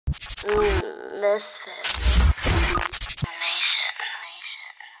Misfit. Nation.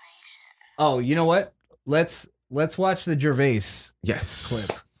 Oh, you know what? Let's watch the Gervais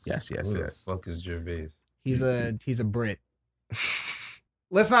clip. Yes. Who the fuck is Gervais? He's a Brit.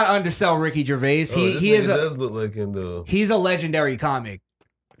 Let's not undersell Ricky Gervais. He does look like him though. He's a legendary comic.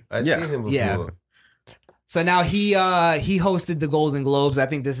 I've seen him before. Yeah. So now he hosted the Golden Globes. I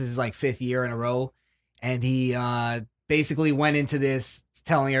think this is his like 5th year in a row, and he basically went into this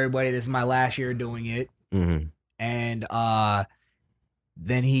telling everybody this is my last year doing it, and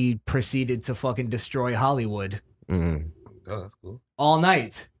then he proceeded to fucking destroy Hollywood. Oh, that's cool. All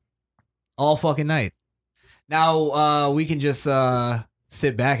night, all fucking night. Now we can just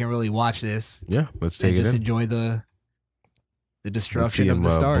sit back and really watch this. Yeah, let's take it. Just in. enjoy the destruction of the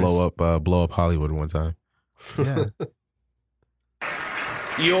stars. Blow up Hollywood one time. Yeah.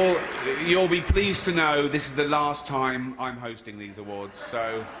 You'll be pleased to know this is the last time I'm hosting these awards,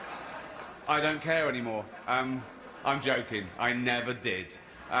 so I don't care anymore. I'm joking. I never did.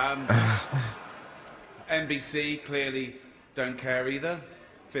 NBC clearly don't care either.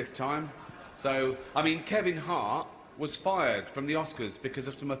 5th time. So, I mean, Kevin Hart was fired from the Oscars because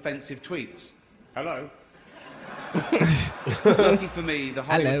of some offensive tweets. Hello. Lucky for me, the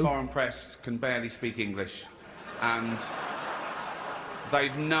Hollywood foreign press can barely speak English, and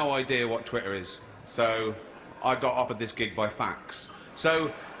they've no idea what Twitter is. So I got offered this gig by fax.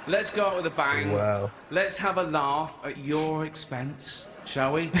 So let's go out with a bang. Wow. Let's have a laugh at your expense,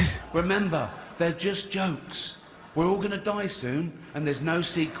 shall we? Remember, they're just jokes. We're all gonna die soon, and there's no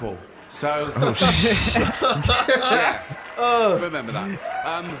sequel. So, yeah, remember that.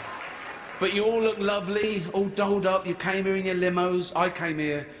 But you all look lovely, all dolled up. You came here in your limos. I came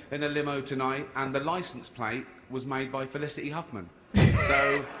here in a limo tonight, and the license plate was made by Felicity Huffman.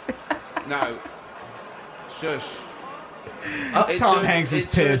 So, no, shush. Tom Hanks is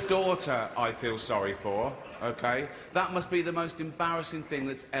pissed. It's her daughter I feel sorry for, okay? That must be the most embarrassing thing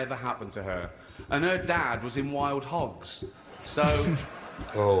that's ever happened to her. And her dad was in Wild Hogs. So...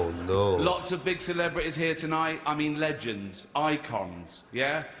 Oh, no. Lots of big celebrities here tonight. I mean, legends, icons,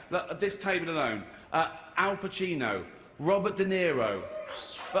 yeah? Look, at this table alone. Al Pacino, Robert De Niro.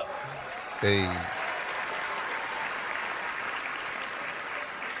 But... Hey.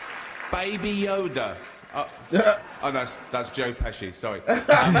 Baby Yoda. Oh, that's Joe Pesci, sorry.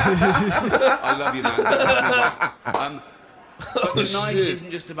 I love you, man. But tonight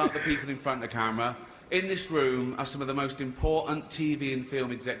isn't just about the people in front of the camera. In this room are some of the most important TV and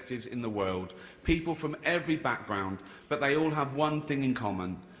film executives in the world. People from every background, but they all have one thing in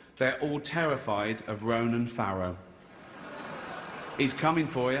common. They're all terrified of Ronan Farrow. He's coming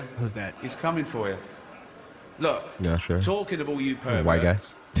for you. Who's that? He's coming for you. Look, Yeah, sure. talking of all you perverts, White guy.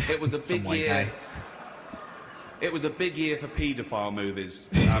 it was a big white year. guy. It was a big year for paedophile movies.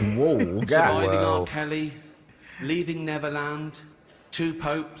 Whoa, Surviving Wow. R. Kelly, Leaving Neverland, Two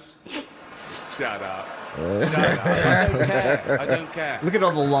Popes. Shut up. Shut up. I don't care. I don't care. Look at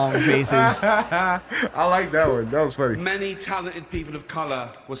all the long faces. I like that one. That was funny. Many talented people of colour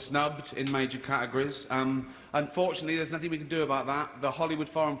were snubbed in major categories. Unfortunately, there's nothing we can do about that. The Hollywood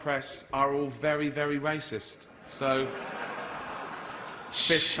foreign press are all very, very racist. So,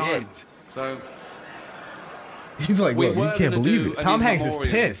 5th time. So, He's like, we look, you were can't gonna believe do it. an Tom Hanks is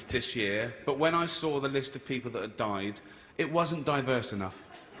in-memoriam pissed. this year, but when I saw the list of people that had died, it wasn't diverse enough.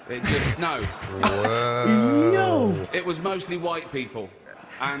 It just, no. Wow. It was mostly white people.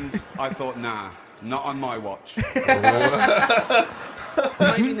 And I thought, nah, not on my watch.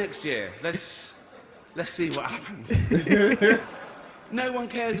 Maybe next year. Let's see what happens. No one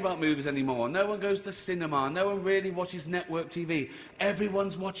cares about movies anymore. No one goes to the cinema. No one really watches network TV.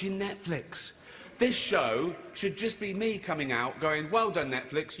 Everyone's watching Netflix. This show should just be me coming out going, well done,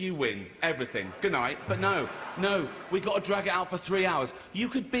 Netflix, you win everything. Good night. But no, we got to drag it out for 3 hours. You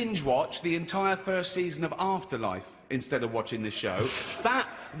could binge watch the entire first season of Afterlife instead of watching this show.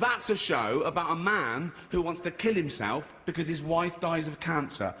 That's a show about a man who wants to kill himself because his wife dies of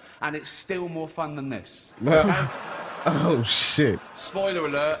cancer. And it's still more fun than this. Oh, shit. Spoiler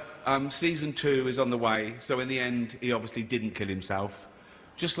alert, season 2 is on the way. So in the end, he obviously didn't kill himself.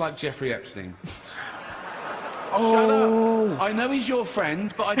 Just like Jeffrey Epstein. Oh. Shut up. I know he's your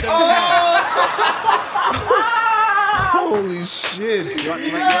friend, but I don't care. Holy shit. You like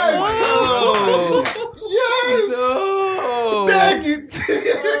to make your own way. Yes. No. Oh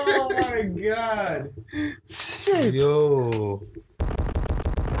my god. Shit. Yo.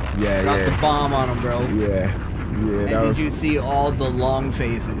 Yeah, Dropped the yeah. bomb on him, bro. Yeah. And That did was. you see all the long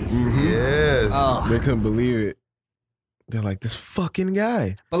faces? Yes. Oh. They couldn't believe it. They're like, this fucking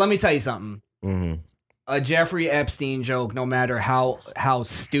guy. But let me tell you something. Mm-hmm. a Jeffrey Epstein joke, no matter how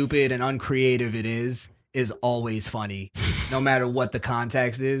stupid and uncreative it is always funny, no matter what the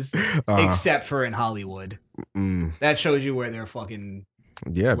context is, except for in Hollywood. That shows you where their fucking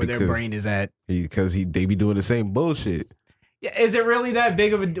their brain is at. Because they be doing the same bullshit. Yeah, is it really that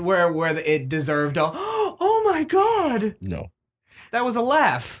big of a where it deserved a oh my god? No, that was a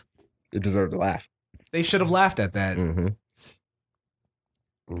laugh. It deserved a laugh. They should have laughed at that.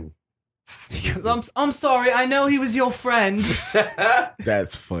 Because I'm sorry, I know he was your friend.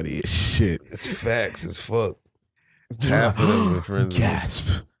 That's funny as shit. It's facts as fuck. Half of them were friends.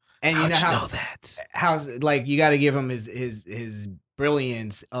 Gasp. And you know how like you got to give him his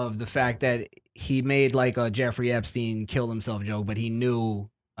brilliance of the fact that he made like a Jeffrey Epstein killed himself joke, but he knew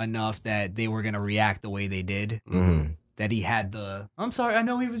enough that they were gonna react the way they did. That he had I'm sorry, I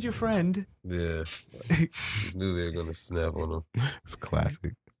know he was your friend. Yeah, knew they were gonna snap on him. It's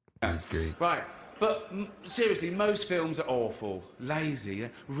classic. It's great. Right, but seriously, most films are awful, lazy,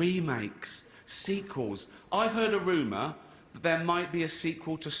 remakes, sequels. I've heard a rumour that there might be a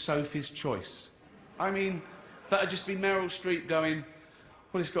sequel to Sophie's Choice. I mean, that'd just be Meryl Streep going,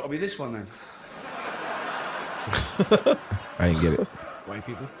 well, it's got to be this one then. I didn't get it. White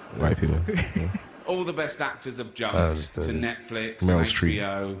people? White people. Yeah. All the best actors have jumped to Netflix, Meryl and Streep.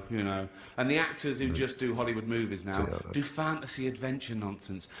 HBO, you know. And the actors who just do Hollywood movies now do fantasy adventure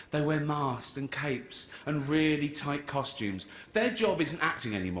nonsense. They wear masks and capes and really tight costumes. Their job isn't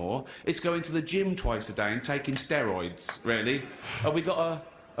acting anymore. It's going to the gym twice a day and taking steroids, really. Have we got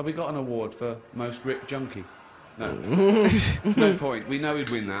an award for most ripped junkie? No. No point. We know he'd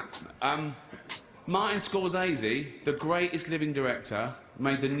win that. Martin Scorsese, the greatest living director,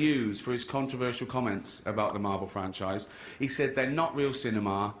 made the news for his controversial comments about the Marvel franchise. He said they're not real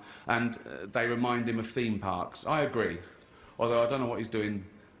cinema and they remind him of theme parks. I agree. Although I don't know what he's doing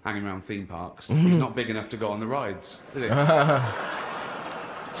hanging around theme parks. He's not big enough to go on the rides, is he?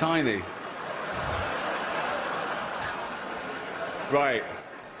 It's tiny. Right.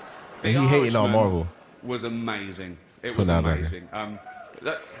 And he hating on Marvel. Was amazing. It was amazing. It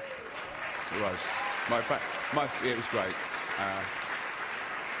was. It was great.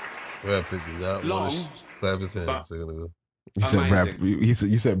 Brad Pitt did not want to clap his hands a second ago. You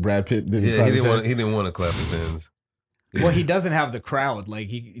said Brad Pitt didn't he didn't want to clap his hands. Well, he doesn't have the crowd. Like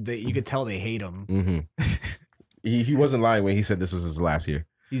you could tell they hate him. He wasn't lying when he said this was his last year.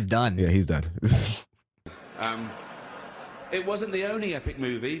 He's done. Yeah, he's done. It wasn't the only epic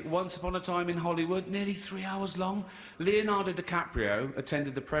movie. Once Upon a Time in Hollywood, nearly 3 hours long. Leonardo DiCaprio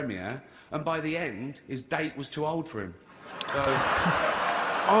attended the premiere, and by the end, his date was too old for him. So,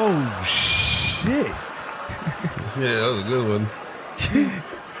 oh, shit. Yeah, that was a good one.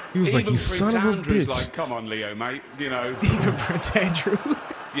 He was like, you son of a bitch. Like, come on, Leo, mate. You know. Even Prince Andrew.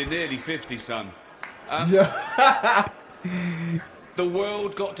 You're nearly 50, son. Yeah. The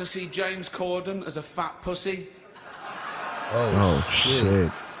world got to see James Corden as a fat pussy. Oh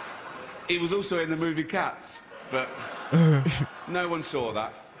shit. He was also in the movie Cats, but no one saw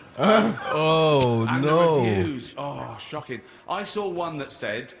that. Oh, and no. The reviews, shocking. I saw one that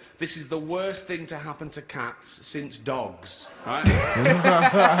said, this is the worst thing to happen to cats since dogs, right?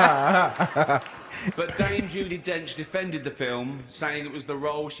 But Dame Judi Dench defended the film, saying it was the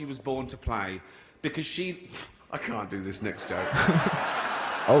role she was born to play, because I can't do this next joke.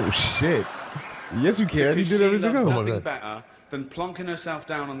 Oh, shit. Yes, you can. Because You did everything she loves else. nothing better than plonking herself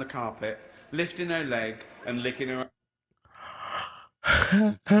down on the carpet, lifting her leg, and licking her...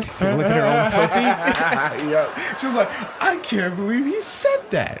 So look at her own pussy. Yeah. She was like, I can't believe he said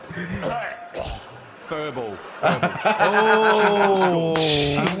that. Furball. Oh,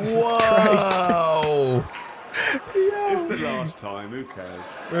 wow. It's the last time, who cares?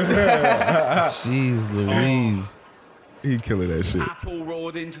 Jeez Louise. He killing that shit. Apple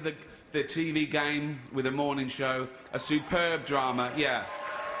roared into the TV game with a morning show. A superb drama, yeah.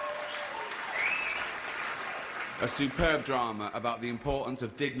 A superb drama about the importance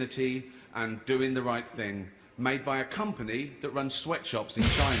of dignity and doing the right thing, made by a company that runs sweatshops in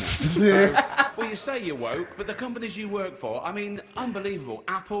China. So, well, you say you're woke, but the companies you work for, I mean, unbelievable.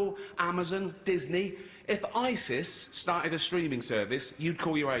 Apple, Amazon, Disney. If ISIS started a streaming service, you'd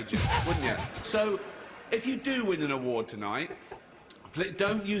call your agent, wouldn't you? So, if you do win an award tonight,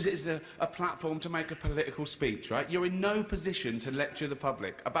 don't use it as a platform to make a political speech, right? You're in no position to lecture the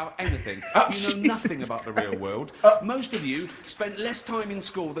public about anything. You know nothing about the real world. Most of you spent less time in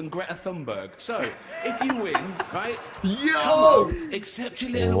school than Greta Thunberg. So, if you win, right? Yo! On, accept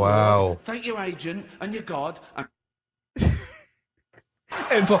your little award, thank your agent and your God, and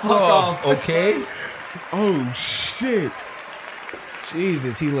fuck off. Okay? Oh, shit.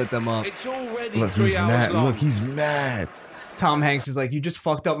 Jesus, he lit them up. It's already Look, 3 he's hours mad. long. Look, he's mad. Tom Hanks is like, you just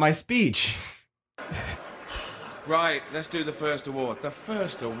fucked up my speech. Right, let's do the first award. The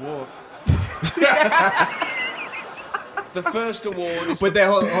first award. The first award is But then,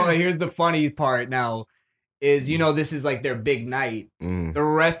 hold on, here's the funny part now. Is, you know, this is like their big night. The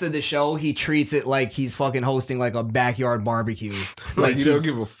rest of the show, he treats it like he's fucking hosting like a backyard barbecue. Like he don't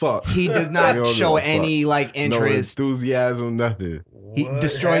give a fuck. He does He not don't show give a any fuck. like No interest. enthusiasm, nothing. He What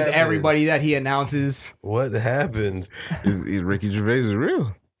destroys happened? everybody that he announces. What happened? Is Ricky Gervais is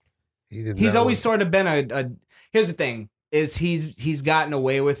real? He's always sort of been a. Here's the thing: is he's gotten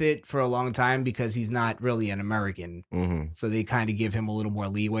away with it for a long time because he's not really an American, so they kind of give him a little more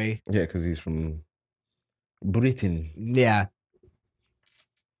leeway. Yeah, because he's from Britain. Yeah.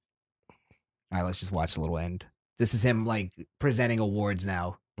 All right, let's just watch the little end. This is him like presenting awards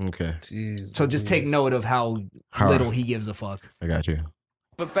now. Okay, Jeez, So just take note of how little he gives a fuck. I got you.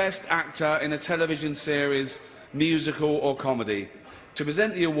 for Best Actor in a Television Series, Musical or Comedy. To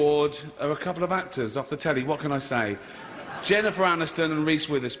present the award are a couple of actors off the telly. What can I say? Jennifer Aniston and Reese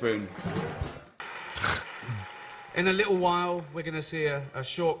Witherspoon. In a little while, we're going to see a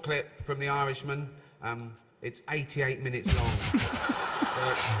short clip from The Irishman. It's 88 minutes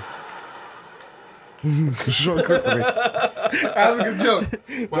long. Short clip. That was a good joke.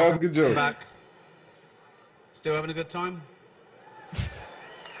 That was a good joke. Back. Still having a good time?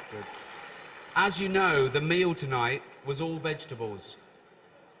 Good. As you know, the meal tonight was all vegetables,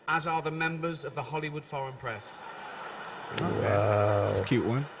 as are the members of the Hollywood Foreign Press. That's a cute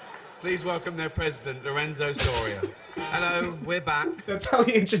one. Please welcome their president, Lorenzo Soria. Hello, we're back. That's how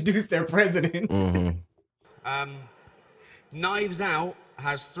he introduced their president. Knives Out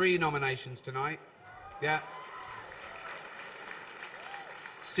has 3 nominations tonight. Yeah.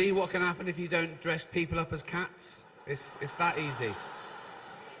 See what can happen if you don't dress people up as cats? It's that easy.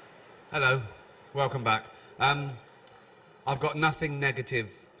 Hello, welcome back. I've got nothing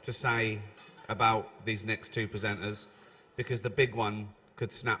negative to say about these next 2 presenters because the big one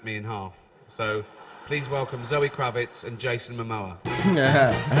could snap me in half. So please welcome Zoe Kravitz and Jason Momoa.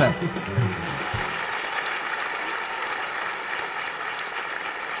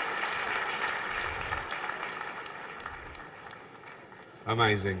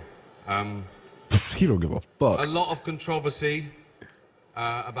 Amazing. He don't give a fuck. A lot of controversy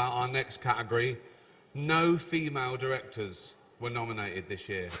about our next category. No female directors were nominated this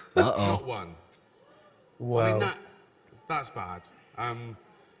year. Not one. Wow. I mean, that's bad.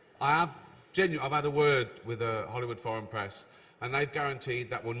 I've had a word with the Hollywood Foreign Press, and they've guaranteed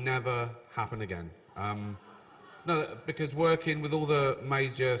that will never happen again. No, because working with all the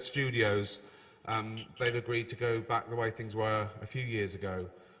major studios, they've agreed to go back the way things were a few years ago,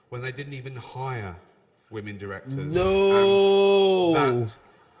 when they didn't even hire women directors. No. And that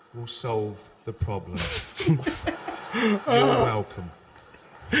will solve the problem. You're welcome.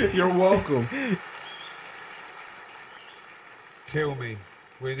 You're welcome. Kill me.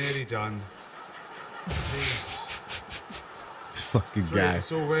 We're nearly done. Please. Fucking guy.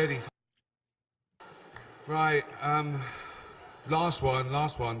 It's already. Right. Last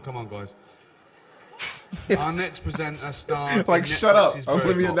one. Come on, guys. Our next presenter starred Like, in shut up. Netflix's I was Bird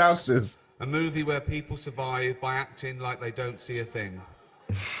let me Box, announce this. a movie where people survive by acting like they don't see a thing.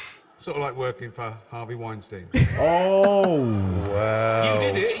 Sort of like working for Harvey Weinstein. Oh. Wow. You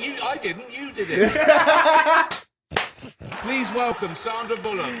did it. I didn't. You did it. Please welcome Sandra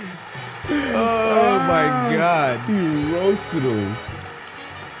Bullock. Oh my God. You roasted him.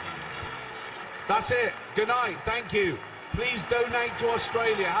 That's it. Good night. Thank you. Please donate to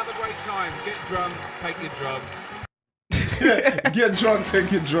Australia. Have a great time. Get drunk. Take your drugs. Get drunk,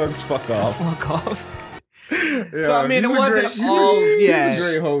 take your drugs, fuck off. Fuck off. Yeah, So, I mean, it he's a wasn't great- all- he's yeah. a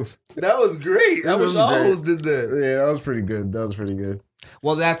great host. That was great. I That wish was all great. hosts did that. Yeah, that was pretty good. That was pretty good.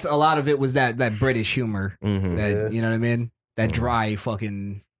 Well, that's a lot of it was that British humor. Mm-hmm. That Yeah. you know what I mean? That dry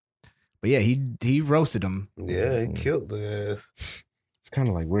fucking. But yeah, he roasted him. Yeah, he killed the ass. It's kind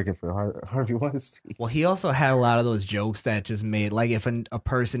of like working for Harvey Weinstein. Well, he also had a lot of those jokes that just made like if a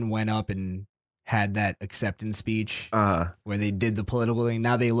person went up and had that acceptance speech where they did the political thing,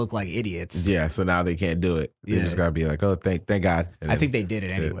 now they look like idiots. Yeah, so now they can't do it. They Yeah. just gotta be like, oh, thank God. And I then think they did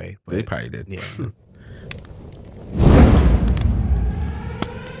it anyway. they but- probably did. Yeah.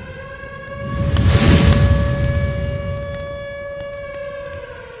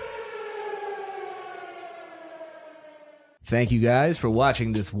 Thank you guys for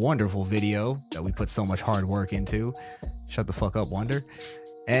watching this wonderful video that we put so much hard work into. Shut the fuck up, Wonder.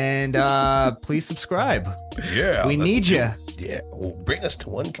 And please subscribe. Yeah. We need you. Yeah. Well, bring us to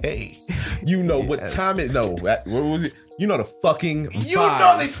 1K. You know what time it? No, what was it? You know the fucking vibes. You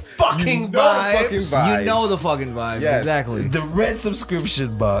know these fucking You know the fucking vibes. vibes. You know the fucking vibes. Yes. Exactly. The red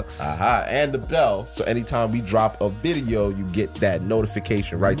subscription box. And the bell. So anytime we drop a video, you get that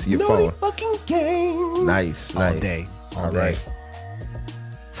notification right to your Naughty phone. fucking game. Nice, All nice. day. All All day. right.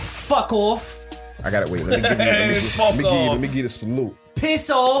 Fuck off. I got it. Wait, let me give you. Let me give you the salute.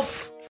 Piss off.